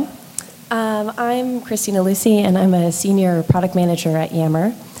I'm Christina Lucy, and I'm a senior product manager at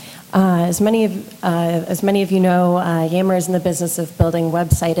Yammer. As many of you know, Yammer is in the business of building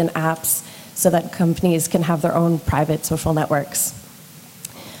website and apps so that companies can have their own private social networks.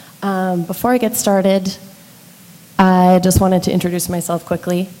 Before I get started, I just wanted to introduce myself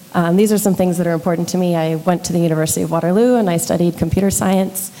quickly. These are some things that are important to me. I went to the University of Waterloo and I studied computer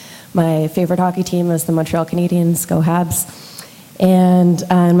science. My favorite hockey team is the Montreal Canadiens, go Habs. And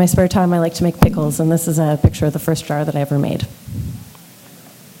in my spare time, I like to make pickles, and this is a picture of the first jar that I ever made.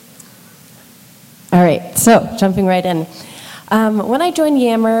 All right, so jumping right in. When I joined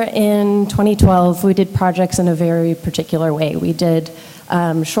Yammer in 2012, we did projects in a very particular way. We did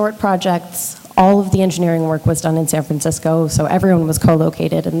short projects. All of the engineering work was done in San Francisco, so everyone was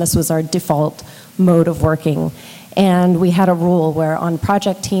co-located, and this was our default mode of working. And we had a rule where on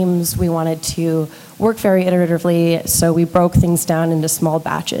project teams, we wanted to work very iteratively, so we broke things down into small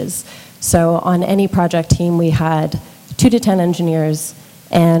batches. So on any project team, we had 2 to 10 engineers,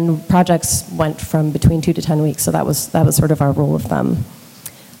 and projects went from between 2 to 10 weeks, so that was sort of our rule of thumb.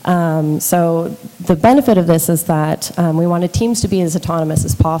 So the benefit of this is that we wanted teams to be as autonomous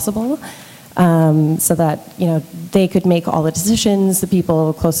as possible, so that they could make all the decisions. The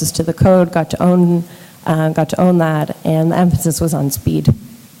people closest to the code got to own that, and the emphasis was on speed.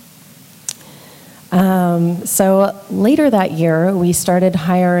 So later that year, we started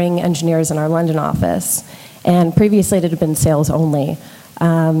hiring engineers in our London office, and previously it had been sales only.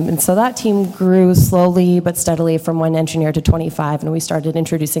 And so that team grew slowly but steadily from 1 engineer to 25, and we started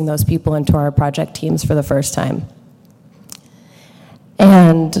introducing those people into our project teams for the first time.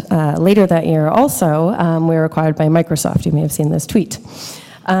 And later that year also, we were acquired by Microsoft. You may have seen this tweet.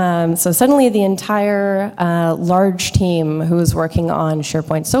 So suddenly the entire large team who was working on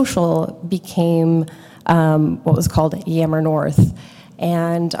SharePoint Social became what was called Yammer North.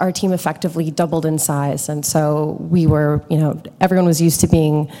 And our team effectively doubled in size. And so we were, everyone was used to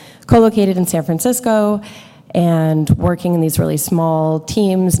being co-located in San Francisco and working in these really small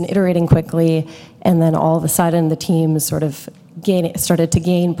teams and iterating quickly. And then all of a sudden the team sort of started to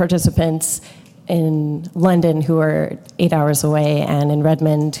gain participants in London who were 8 hours away, and in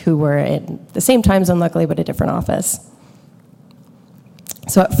Redmond who were in the same time zone, luckily, but a different office.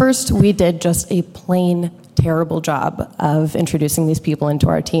 So at first, we did just a plain terrible job of introducing these people into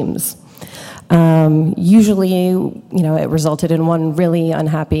our teams. Usually, it resulted in one really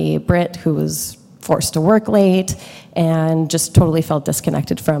unhappy Brit who was forced to work late and just totally felt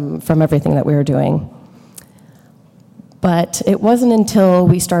disconnected from everything that we were doing. But it wasn't until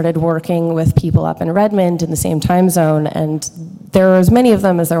we started working with people up in Redmond in the same time zone, and there were as many of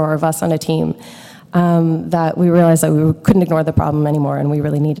them as there were of us on a team, that we realized that we couldn't ignore the problem anymore, and we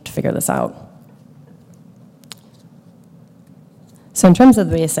really needed to figure this out. So in terms of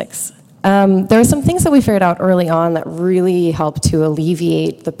the basics, there are some things that we figured out early on that really helped to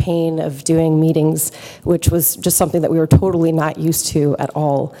alleviate the pain of doing meetings, which was just something that we were totally not used to at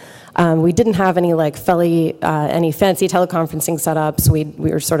all. We didn't have any any fancy teleconferencing setups.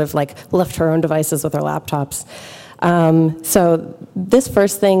 We were sort of left to our own devices with our laptops. So this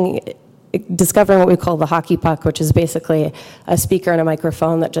first thing, discovering what we call the hockey puck, which is basically a speaker and a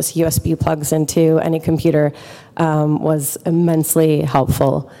microphone that just USB plugs into any computer, was immensely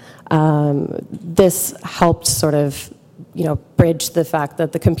helpful. This helped sort of bridge the fact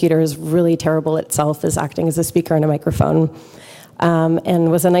that the computer is really terrible itself as acting as a speaker and a microphone.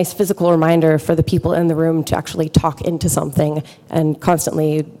 And was a nice physical reminder for the people in the room to actually talk into something and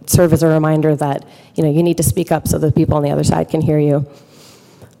constantly serve as a reminder that you need to speak up so the people on the other side can hear you.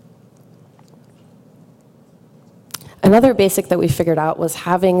 Another basic that we figured out was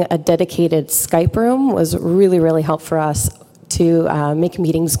having a dedicated Skype room was really, really helpful for us to make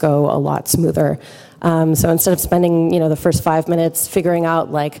meetings go a lot smoother. So instead of spending, the first 5 minutes figuring out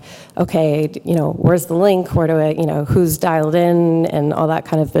okay, where's the link, where do I, who's dialed in and all that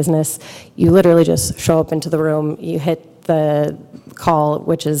kind of business, you literally just show up into the room, you hit the call,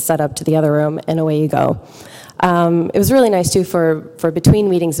 which is set up to the other room, and away you go. It was really nice too for between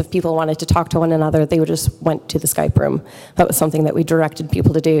meetings, if people wanted to talk to one another, they just went to the Skype room. That was something that we directed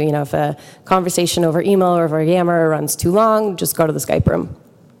people to do. If a conversation over email or over Yammer runs too long, just go to the Skype room.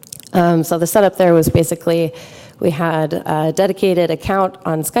 So the setup there was basically, we had a dedicated account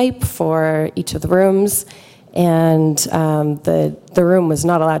on Skype for each of the rooms, and the room was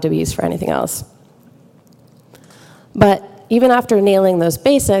not allowed to be used for anything else. But even after nailing those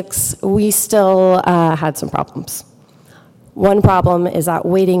basics, we still had some problems. One problem is that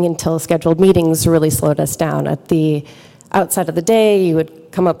waiting until scheduled meetings really slowed us down. At the outside of the day, you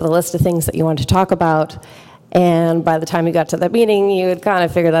would come up with a list of things that you wanted to talk about, And by the time you got to that meeting, you would kind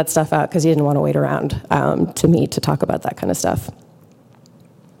of figure that stuff out because you didn't want to wait around to meet to talk about that kind of stuff.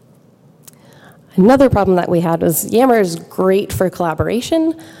 Another problem that we had was Yammer is great for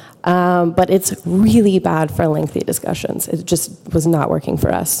collaboration, but it's really bad for lengthy discussions. It just was not working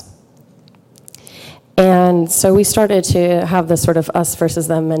for us. And so we started to have this sort of us versus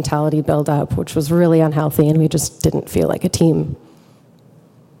them mentality build up, which was really unhealthy, and we just didn't feel like a team.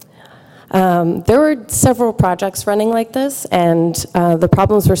 There were several projects running like this, and the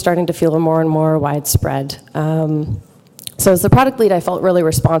problems were starting to feel more and more widespread. So as the product lead, I felt really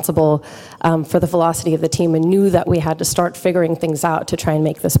responsible for the velocity of the team and knew that we had to start figuring things out to try and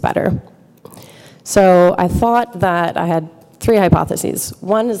make this better. So I thought that I had 3 hypotheses.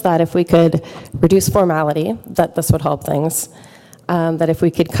 One is that if we could reduce formality, that this would help things. That if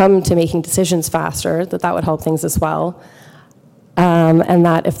we could come to making decisions faster, that that would help things as well. And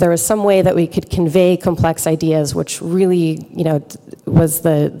that if there was some way that we could convey complex ideas, which really, was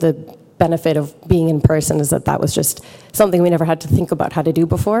the benefit of being in person, is that that was just something we never had to think about how to do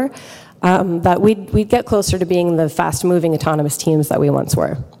before, that we'd get closer to being the fast-moving autonomous teams that we once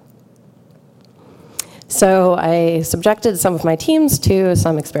were. So I subjected some of my teams to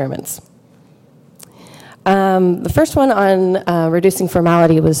some experiments. The first one on reducing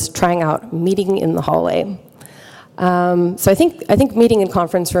formality was trying out meeting in the hallway. So I think meeting in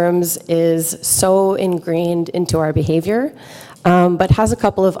conference rooms is so ingrained into our behavior, but has a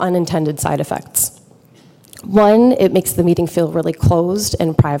couple of unintended side effects. One, it makes the meeting feel really closed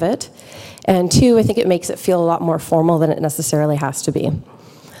and private. And 2, I think it makes it feel a lot more formal than it necessarily has to be.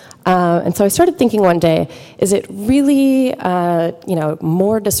 And so I started thinking one day, is it really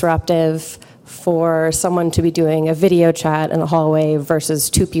more disruptive for someone to be doing a video chat in the hallway versus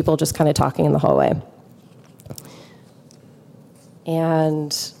 2 people just kind of talking in the hallway?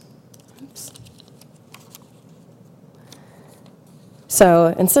 And so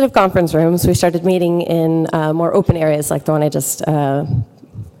instead of conference rooms, we started meeting in more open areas like the one I just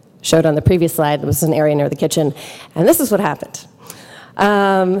showed on the previous slide. It was an area near the kitchen. And this is what happened.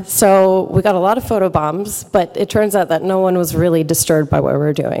 So we got a lot of photo bombs, but it turns out that no one was really disturbed by what we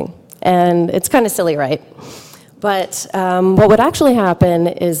were doing. And it's kind of silly, right? But what would actually happen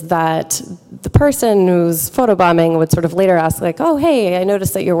is that the person who's photobombing would sort of later ask, like, oh, hey, I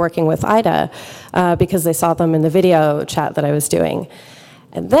noticed that you're working with Ida, because they saw them in the video chat that I was doing.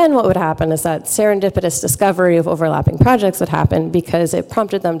 And then what would happen is that serendipitous discovery of overlapping projects would happen because it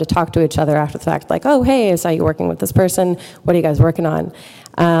prompted them to talk to each other after the fact, like, oh, hey, I saw you working with this person. What are you guys working on?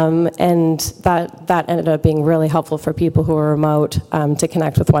 And that ended up being really helpful for people who were remote to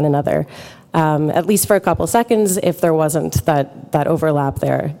connect with one another. At least for a couple seconds, if there wasn't that overlap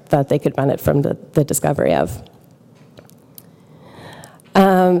there that they could benefit from the discovery of.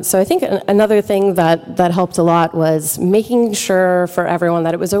 So I think another thing that helped a lot was making sure for everyone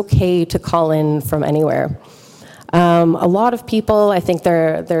that it was okay to call in from anywhere. A lot of people, I think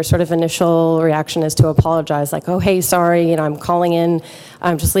their sort of initial reaction is to apologize, like, oh, hey, sorry, I'm calling in,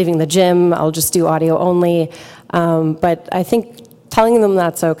 I'm just leaving the gym, I'll just do audio only. But I think telling them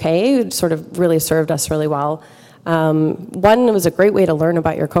that's okay sort of really served us really well. One, it was a great way to learn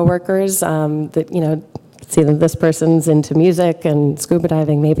about your coworkers, that, see that this person's into music and scuba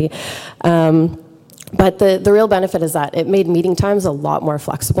diving maybe. But the real benefit is that it made meeting times a lot more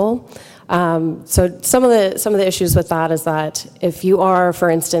flexible. So some of the issues with that is that if you are, for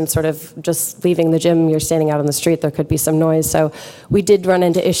instance, sort of just leaving the gym, you're standing out on the street, there could be some noise. So we did run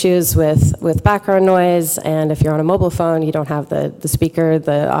into issues with background noise, and if you're on a mobile phone, you don't have the speaker,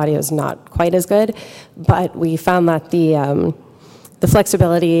 the audio is not quite as good. But we found that the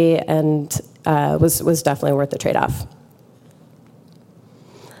flexibility and was definitely worth the trade-off.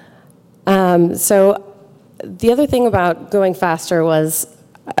 So the other thing about going faster was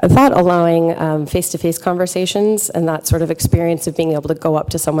I thought allowing face-to-face conversations and that sort of experience of being able to go up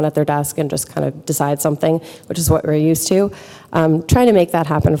to someone at their desk and just kind of decide something, which is what we're used to. Trying to make that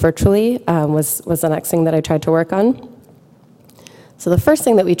happen virtually was the next thing that I tried to work on. So the first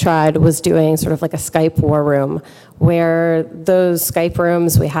thing that we tried was doing sort of like a Skype war room, where those Skype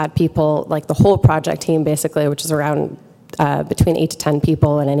rooms, we had people, like the whole project team basically, which is around between 8 to 10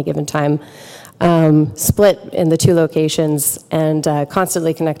 people at any given time, split in the 2 locations and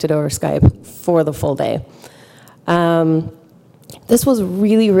constantly connected over Skype for the full day. This was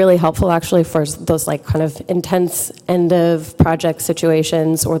really, really helpful actually for those like kind of intense end of project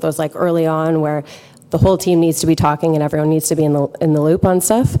situations, or those like early on where the whole team needs to be talking and everyone needs to be in the loop on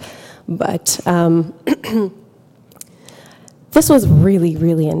stuff. But this was really,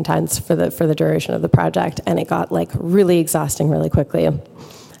 really intense for the duration of the project, and it got like really exhausting really quickly.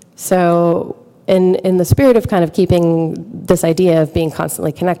 So in the spirit of kind of keeping this idea of being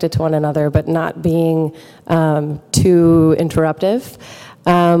constantly connected to one another, but not being too interruptive,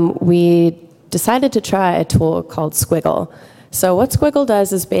 we decided to try a tool called Squiggle. So what Squiggle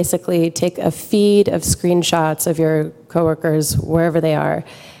does is basically take a feed of screenshots of your coworkers wherever they are.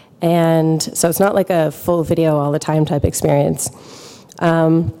 And so it's not like a full video all the time type experience.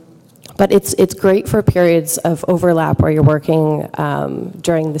 But it's great for periods of overlap where you're working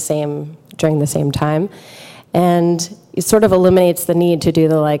during the same time. And it sort of eliminates the need to do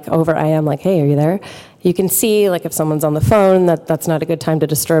the like over IM, like, hey, are you there? You can see like if someone's on the phone, that's not a good time to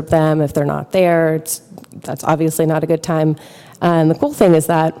disturb them. If they're not there, that's obviously not a good time. And the cool thing is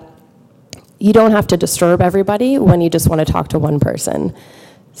that you don't have to disturb everybody when you just want to talk to one person.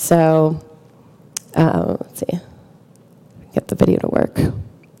 So let's see, get the video to work.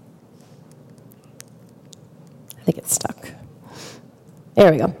 I think it's stuck.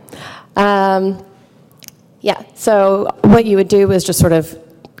 There we go. Yeah, so what you would do is just sort of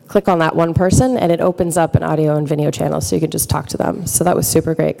click on that one person, and it opens up an audio and video channel, so you can just talk to them. So that was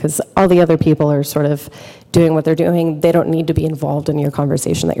super great, because all the other people are sort of doing what they're doing. They don't need to be involved in your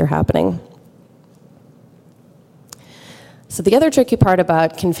conversation that you're happening. So the other tricky part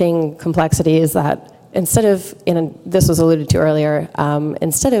about conveying complexity is that instead of, this was alluded to earlier,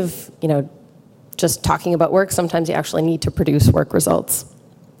 instead of just talking about work, sometimes you actually need to produce work results.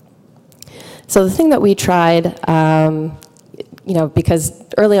 So the thing that we tried, because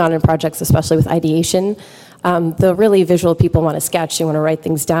early on in projects, especially with ideation, the really visual people want to sketch, you want to write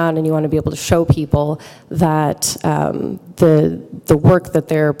things down, and you want to be able to show people that the work that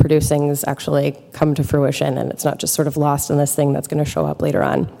they're producing has actually come to fruition, and it's not just sort of lost in this thing that's going to show up later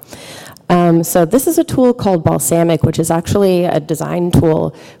on. So this is a tool called Balsamiq, which is actually a design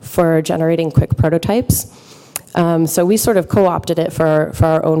tool for generating quick prototypes. So we sort of co-opted it for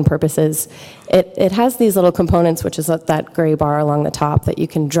our own purposes. It has these little components, which is that gray bar along the top, that you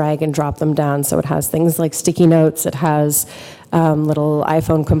can drag and drop them down. So it has things like sticky notes, it has little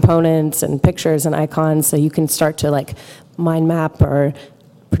iPhone components and pictures and icons, so you can start to like mind map or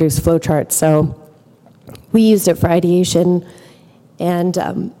produce flowcharts. So we used it for ideation, and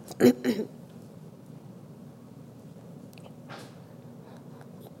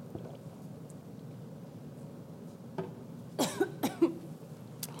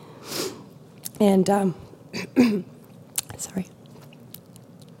sorry.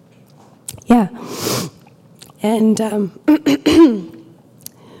 Yeah. And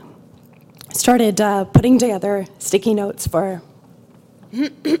started putting together sticky notes for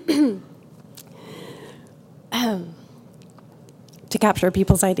to capture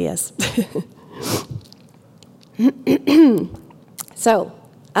people's ideas. So,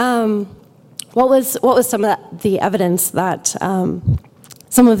 what was some of the evidence that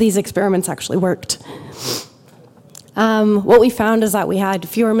some of these experiments actually worked? What we found is that we had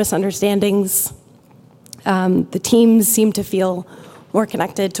fewer misunderstandings. The teams seemed to feel more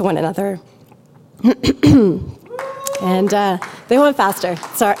connected to one another. And they went faster,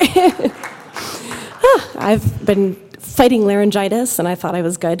 sorry. I've been fighting laryngitis, and I thought I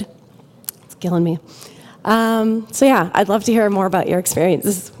was good. It's killing me. So yeah, I'd love to hear more about your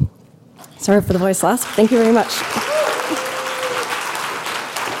experiences. Sorry for the voice loss. Thank you very much.